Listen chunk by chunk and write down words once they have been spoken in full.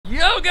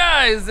Yo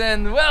guys,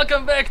 and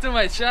welcome back to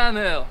my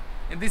channel.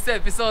 In this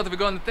episode we're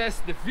going to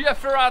test the Via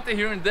Ferrata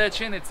here in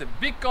Decin. It's a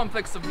big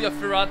complex of Via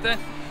Ferrata.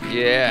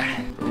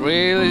 Yeah,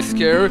 really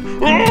scary. Turn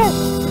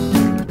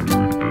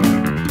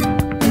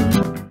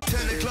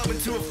the club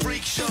into a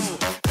freak show.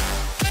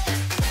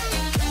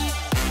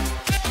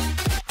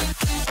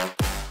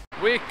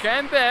 We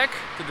came back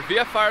to the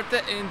Via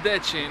Ferrata in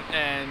Decin,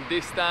 and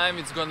this time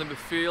it's gonna be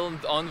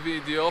filmed on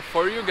video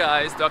for you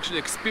guys to actually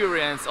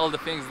experience all the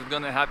things that are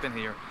gonna happen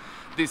here.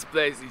 This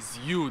place is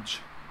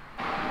huge.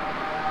 We're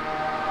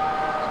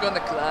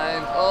gonna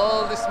climb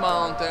all this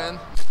mountain.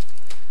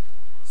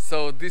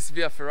 So this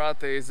Via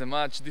Ferrata is a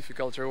much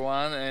difficulter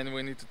one and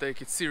we need to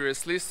take it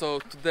seriously. So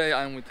today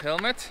I'm with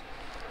helmet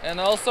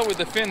and also with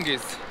the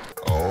fingies.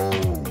 Oh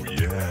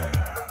yeah.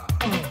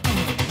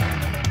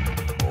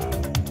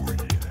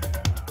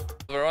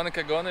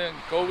 Veronica gonna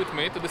go with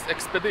me to this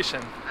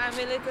expedition. I'm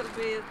a little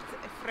bit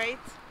afraid.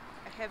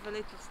 I have a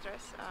little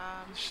stress.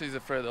 She's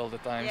afraid all the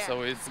time, Yeah.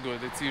 so it's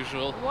good, it's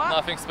usual, What?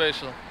 nothing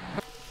special.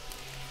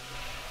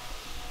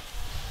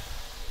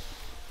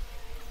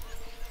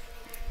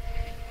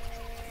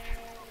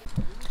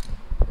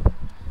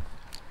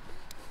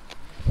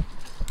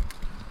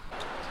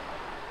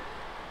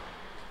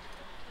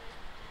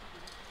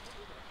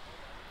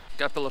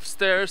 Couple of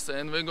stairs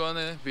and we're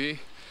gonna be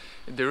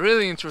in the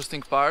really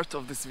interesting part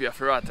of this Via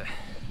Ferrata.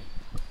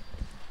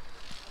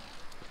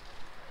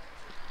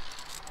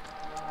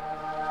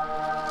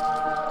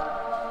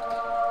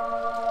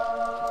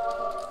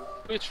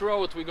 Which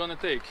road we're gonna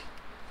take?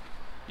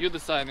 You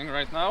deciding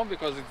right now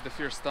because it's the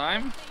first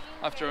time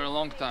after a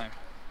long time.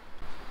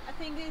 I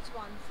think this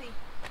one, see.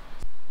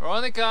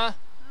 Veronica,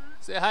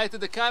 say hi to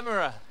the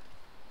camera.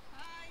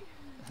 Hi.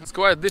 It's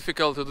quite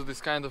difficult to do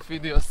this kind of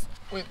videos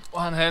with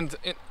one hand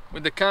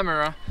with the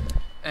camera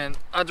and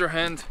other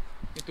hand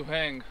to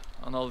hang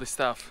on all this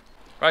stuff.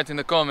 Write in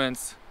the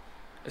comments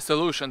a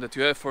solution that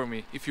you have for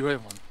me, if you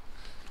have one.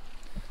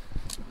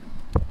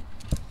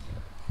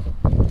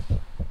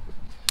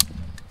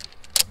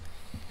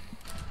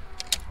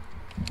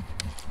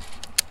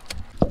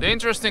 The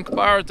interesting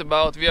part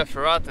about Via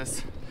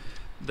Ferratas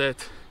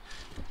that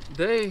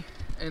they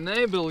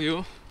enable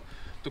you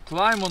to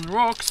climb on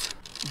rocks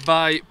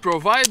by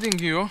providing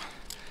you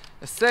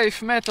a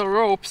safe metal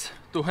ropes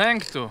to hang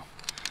to.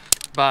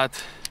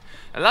 But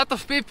a lot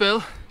of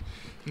people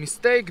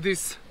mistake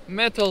these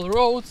metal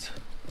rods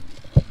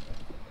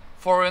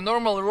for a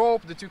normal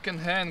rope that you can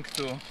hang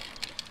to,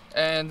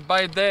 and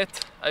by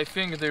that I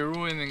think they're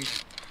ruining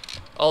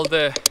all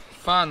the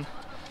fun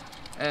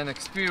and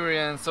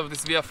experience of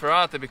this Via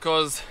Ferrata,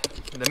 because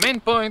the main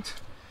point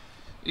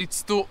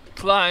is to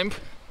climb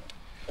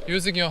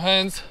using your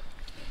hands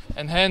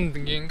and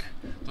hanging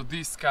to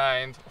this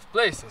kind of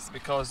places,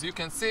 because you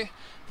can see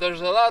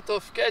there's a lot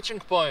of catching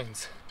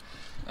points,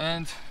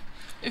 and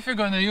if you're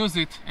gonna use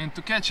it and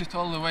to catch it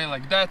all the way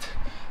like that,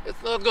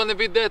 it's not gonna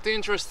be that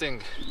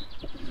interesting.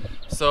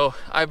 So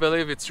I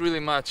believe it's really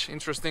much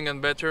interesting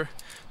and better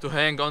to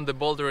hang on the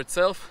boulder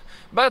itself,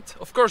 but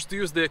of course to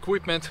use the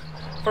equipment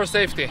for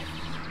safety.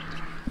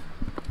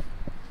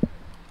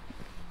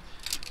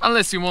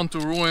 Unless you want to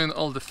ruin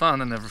all the fun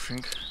and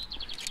everything.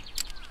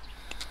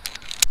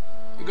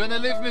 You're gonna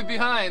leave me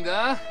behind,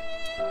 huh?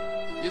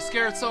 You're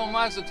scared so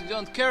much that you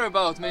don't care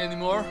about me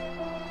anymore.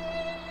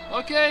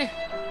 Okay.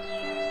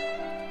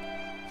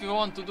 If you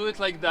want to do it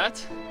like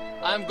that,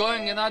 I'm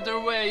going another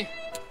way.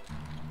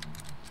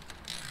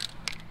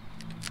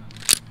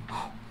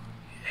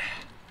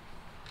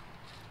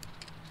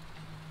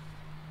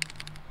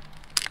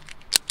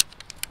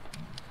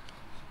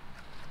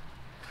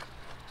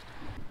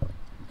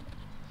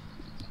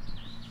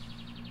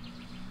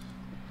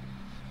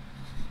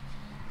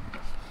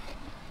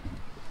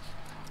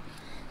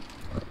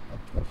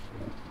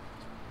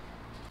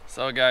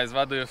 So guys,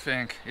 what do you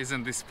think?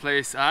 Isn't this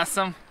place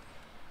awesome?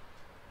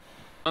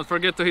 Don't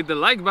forget to hit the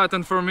like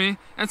button for me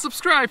and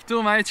subscribe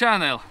to my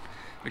channel,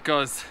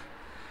 because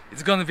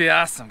it's gonna be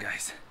awesome,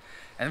 guys.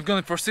 And I'm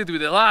gonna proceed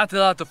with a lot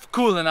of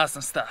cool and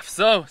awesome stuff.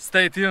 So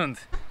stay tuned.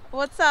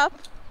 What's up?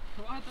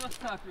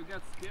 What's up? You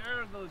got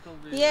scared a little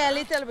bit? Yeah, a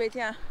little bit,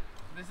 yeah.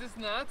 This is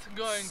not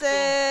going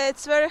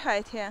It's very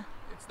high, yeah.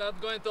 It's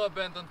not going to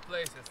abandoned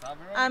places, huh,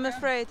 Veronica? I'm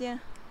afraid, yeah.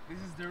 This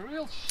is the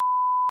real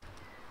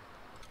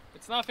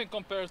It's nothing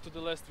compared to the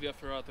last Via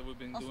Ferrata we've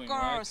been doing,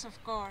 right?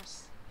 Of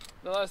course.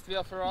 The last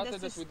Via Ferrata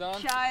This that is we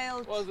done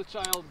child. was the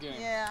child game.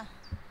 Yeah.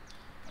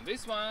 And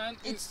this one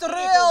It's is the a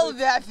little real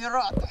bit- Via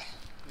Ferrata.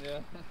 Yeah.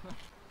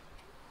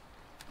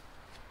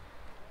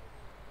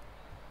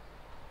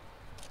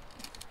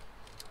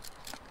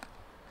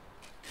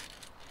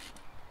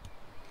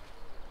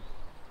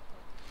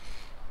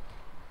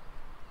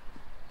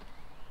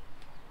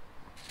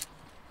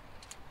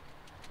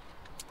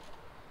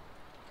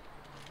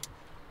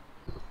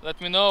 Let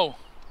me know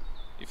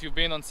if you've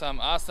been on some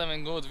awesome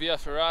and good Via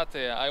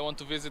Ferrata. I want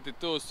to visit it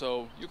too,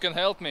 so you can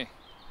help me.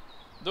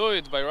 Do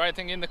it by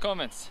writing in the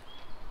comments.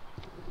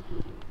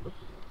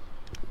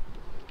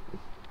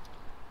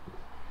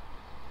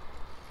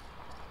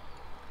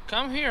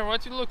 Come here,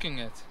 what are you looking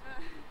at?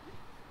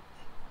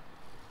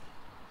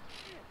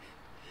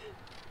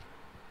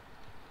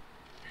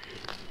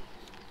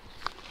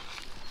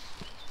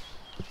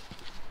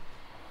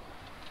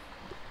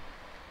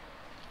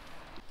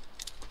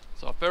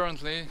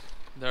 apparently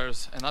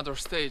there's another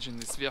stage in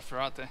this Via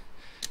Ferrata.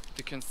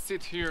 You can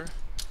sit here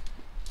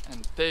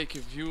and take a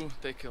view,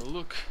 take a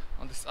look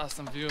on this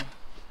awesome view.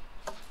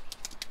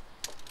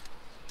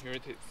 Here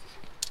it is.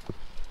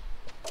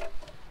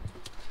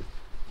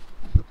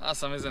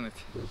 Awesome, isn't it?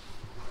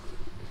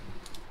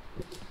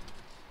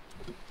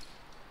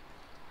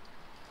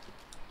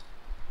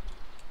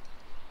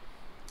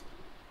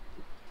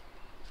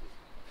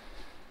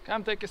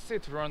 Come take a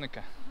seat,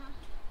 Veronica.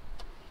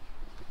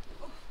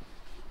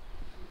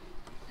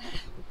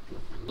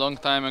 Long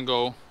time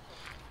ago,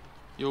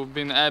 you've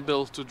been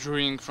able to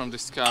drink from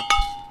this cup,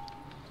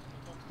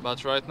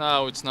 but right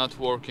now it's not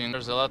working.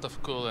 There's a lot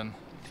of cool and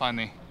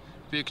funny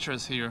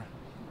pictures here.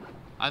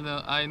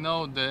 I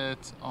know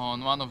that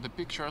on one of the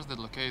pictures that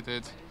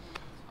located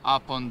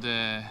up on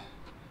the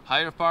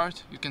higher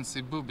part, you can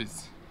see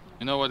boobies.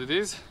 You know what it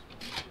is?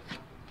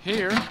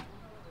 Here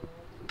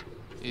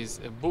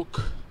is a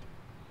book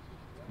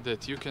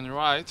that you can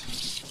write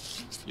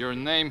your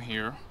name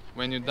here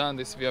when you're done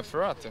this Via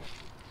Ferrata.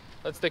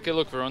 Let's take a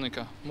look,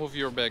 Veronica. Move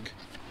your bag.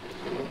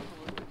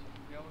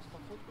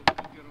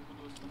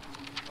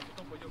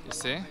 You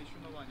see?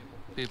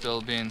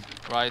 People been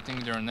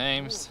writing their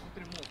names.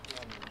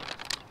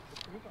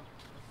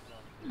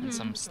 And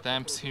some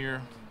stamps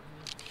here.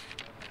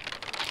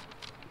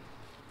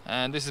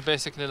 And this is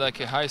basically like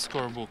a high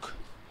score book.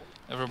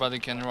 Everybody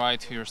can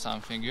write here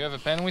something. You have a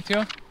pen with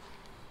you?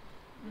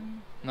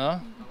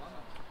 No?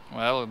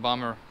 Well, a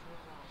bummer.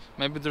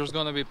 Maybe there's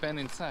gonna be a pen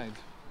inside.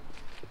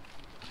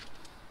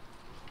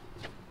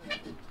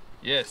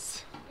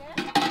 Yes.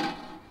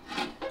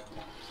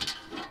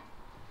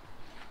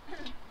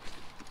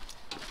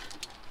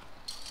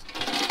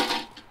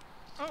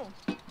 Oh.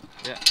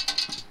 Yeah.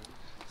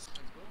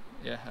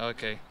 Yeah,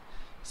 okay.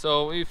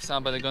 So if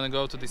somebody gonna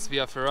go to this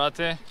Via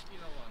Ferrata,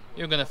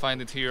 you're gonna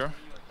find it here.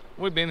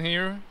 We've been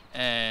here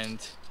and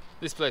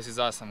this place is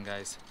awesome,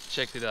 guys.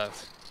 Check it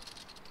out.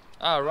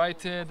 Ah, write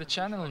the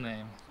channel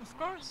name. Of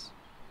course.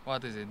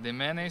 What is it? The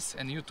mayonnaise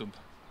and YouTube.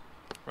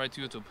 Write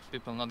YouTube.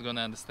 People not gonna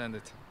understand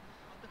it.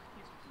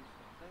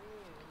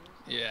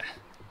 Yeah,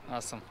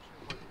 awesome.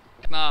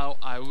 Now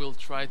I will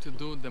try to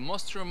do the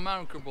most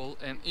remarkable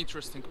and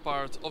interesting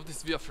part of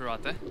this Via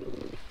Ferrata.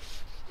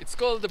 It's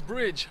called the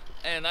bridge,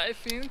 and I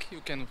think you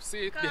can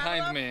see it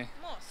behind me.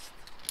 Most.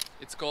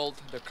 It's called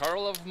the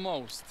Carlov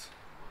Most,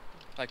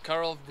 like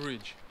Carlov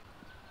Bridge.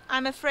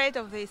 I'm afraid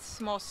of this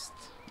most.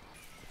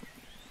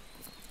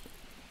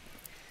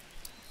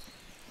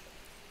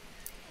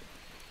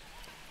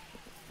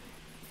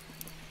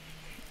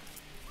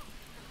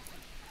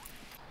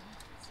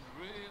 It's a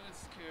really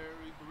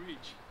scary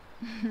bridge.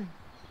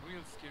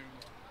 Real scary.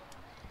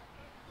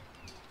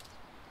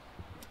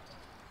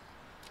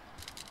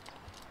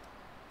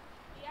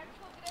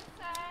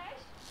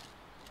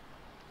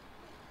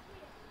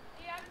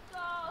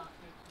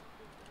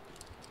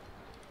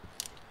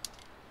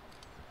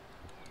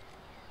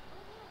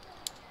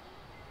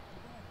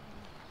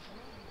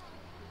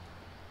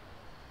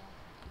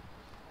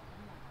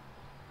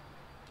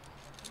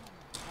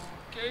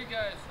 Okay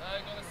guys,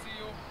 I'm gonna see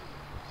you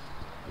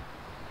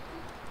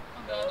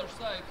on the other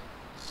side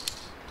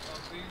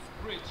of this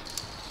bridge.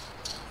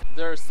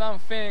 There are some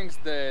things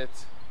that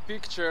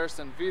pictures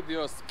and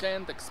videos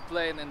can't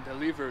explain and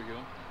deliver you,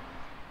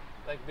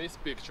 like this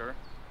picture.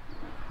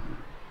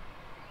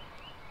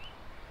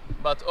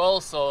 But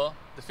also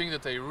the thing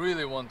that I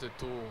really wanted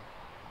to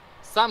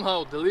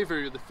somehow deliver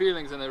you, the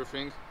feelings and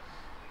everything,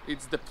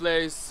 it's the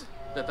place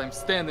that I'm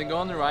standing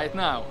on right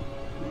now.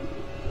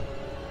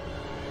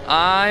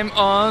 I'm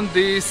on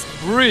this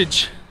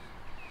bridge,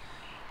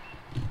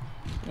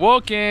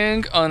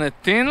 walking on a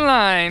thin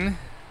line.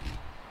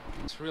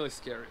 It's really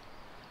scary,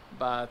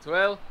 but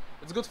well,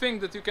 it's a good thing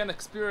that you can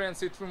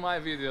experience it through my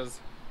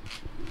videos.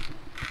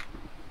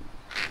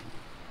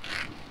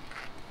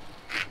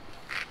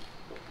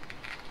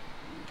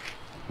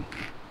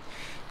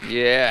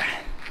 Yeah,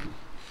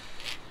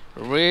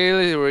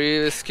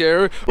 really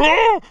scary.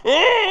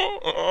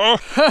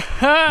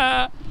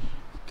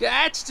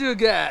 Catch you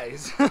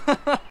guys. Wow,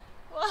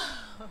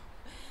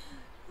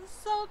 it's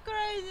so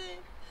crazy.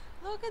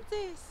 Look at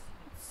this.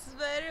 It's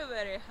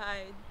very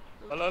high.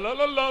 La la la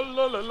la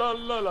la la la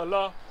la la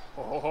la.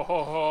 Ho ho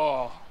ho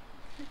ho.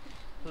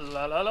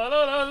 La la la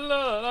la la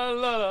la la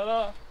la la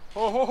la.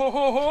 Ho ho ho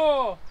ho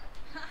ho.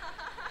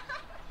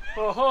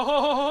 Ho ho ho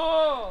ho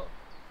ho.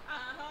 I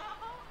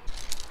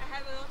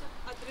have a lot of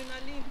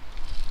adrenaline.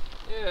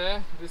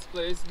 Yeah, this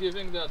place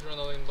giving the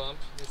adrenaline bump,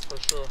 this for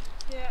sure.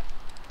 Yeah.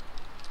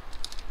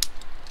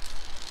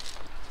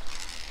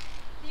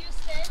 Few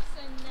steps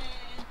and then.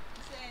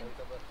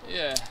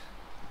 Yeah,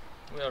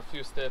 we are a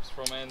few steps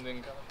from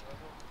ending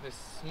this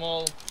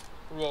small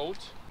road.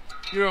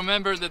 You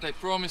remember that I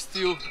promised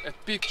you a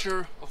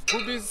picture of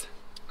boobies?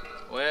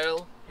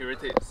 Well, here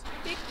it is.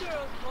 Picture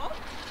of what?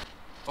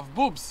 Of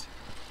boobs.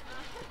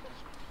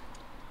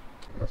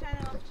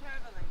 Channel of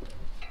traveling.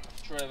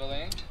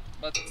 Traveling,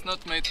 but it's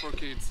not made for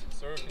kids,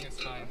 so everything is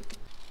fine.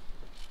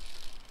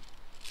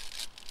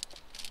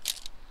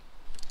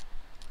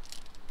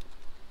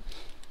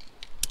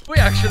 We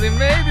actually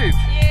made it!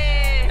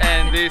 Yeah!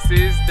 And this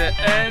is the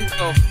end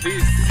of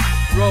this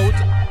road.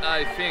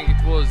 I think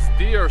it was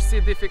D or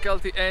C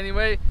difficulty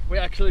anyway. We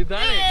actually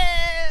done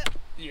it!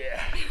 Yeah!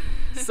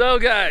 So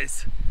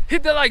guys,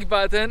 hit the like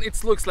button,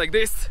 it looks like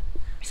this.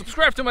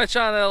 Subscribe to my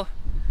channel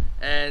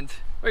and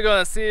we're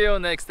gonna see you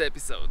next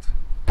episode.